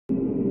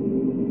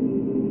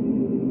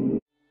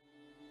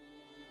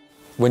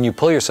When you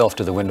pull yourself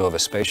to the window of a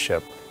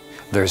spaceship,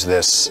 there's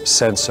this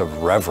sense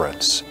of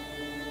reverence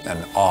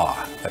and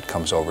awe that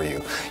comes over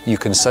you. You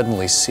can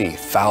suddenly see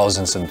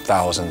thousands and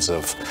thousands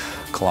of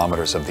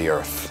kilometers of the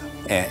Earth,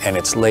 and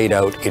it's laid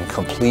out in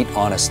complete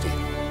honesty.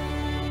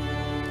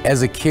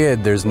 As a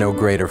kid, there's no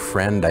greater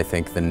friend, I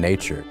think, than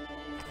nature.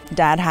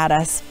 Dad had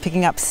us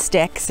picking up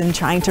sticks and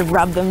trying to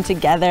rub them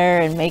together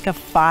and make a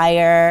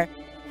fire.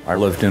 I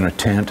lived in a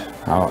tent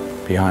out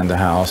behind the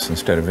house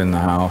instead of in the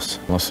house,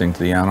 listening to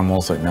the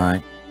animals at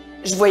night.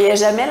 Je voyais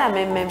jamais la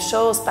même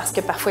chose parce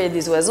que parfois il y a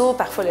des oiseaux,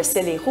 parfois le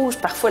ciel est rouge,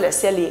 parfois le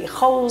ciel est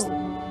rose.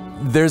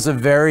 There's a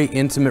very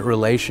intimate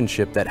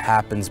relationship that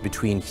happens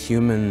between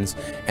humans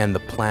and the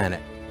planet.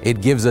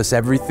 It gives us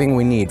everything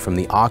we need, from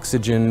the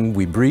oxygen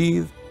we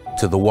breathe,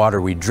 to the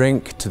water we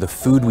drink, to the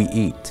food we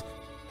eat.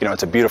 You know,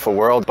 it's a beautiful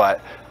world,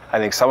 but I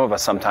think some of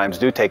us sometimes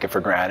do take it for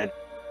granted.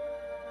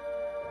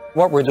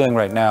 What we're doing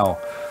right now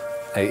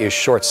is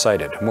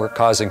short-sighted, and we're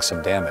causing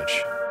some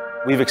damage.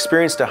 We've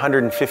experienced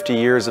 150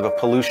 years of a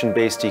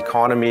pollution-based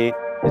economy.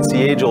 It's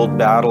the age-old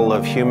battle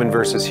of human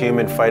versus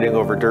human fighting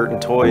over dirt and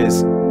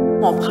toys.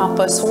 On prend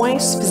pas soin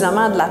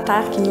suffisamment de la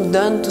terre qui nous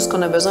donne tout ce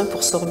qu'on a besoin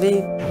pour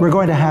survivre. We're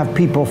going to have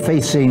people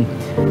facing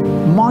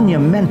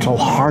monumental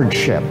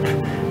hardship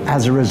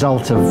as a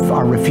result of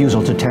our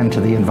refusal to tend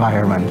to the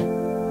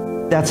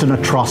environment. That's an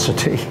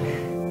atrocity.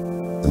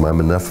 I'm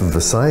enough of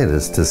a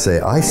scientist to say,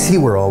 I see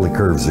where all the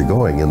curves are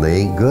going and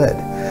they ain't good,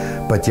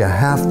 but you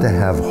have to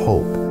have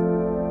hope.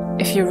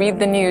 If you read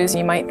the news,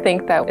 you might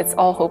think that it's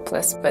all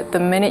hopeless, but the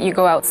minute you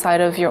go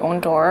outside of your own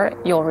door,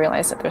 you'll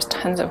realize that there's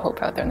tons of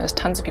hope out there and there's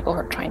tons of people who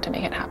are trying to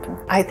make it happen.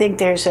 I think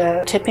there's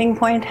a tipping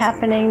point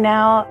happening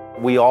now.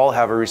 We all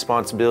have a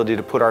responsibility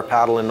to put our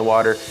paddle in the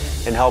water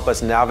and help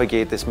us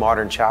navigate this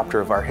modern chapter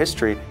of our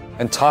history.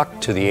 And talk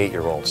to the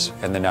 8-year-olds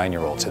and the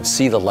 9-year-olds and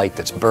see the light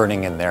that's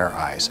burning in their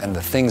eyes and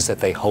the things that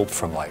they hope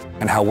from life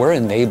and how we're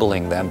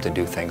enabling them to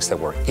do things that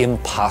were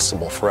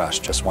impossible for us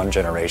just one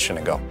generation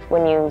ago.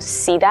 When you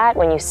see that,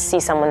 when you see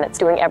someone that's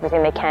doing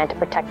everything they can to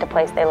protect a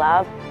place they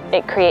love,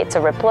 it creates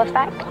a ripple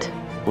effect.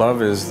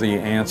 Love is the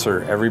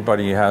answer.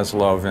 Everybody has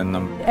love in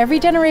them. Every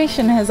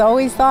generation has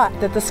always thought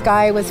that the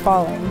sky was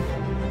falling.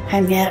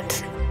 And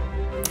yet,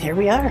 here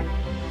we are.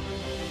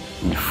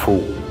 Il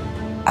faut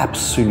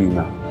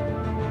absolument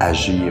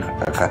agir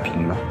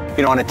rapidement.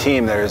 You know, on a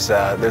team, there's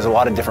a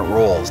lot of different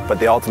roles, but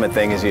the ultimate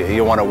thing is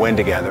you want to win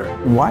together.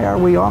 Why are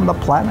we on the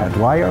planet?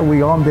 Why are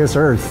we on this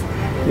earth,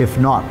 if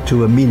not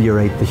to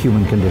ameliorate the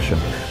human condition?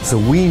 So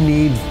we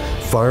need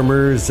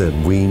farmers,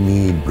 and we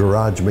need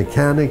garage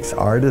mechanics,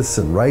 artists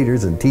and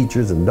writers and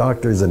teachers and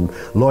doctors and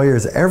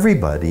lawyers,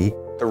 everybody.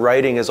 The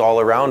writing is all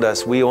around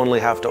us. We only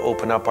have to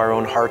open up our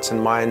own hearts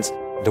and minds.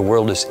 The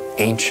world is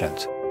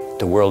ancient.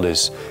 The world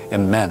is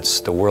immense.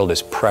 The world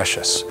is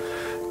precious.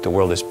 The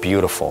world is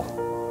beautiful.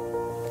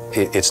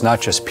 It's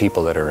not just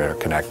people that are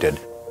interconnected,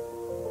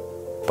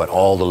 but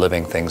all the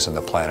living things on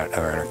the planet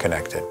are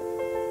interconnected.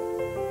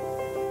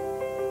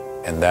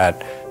 And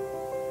that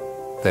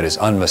is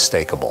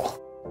unmistakable.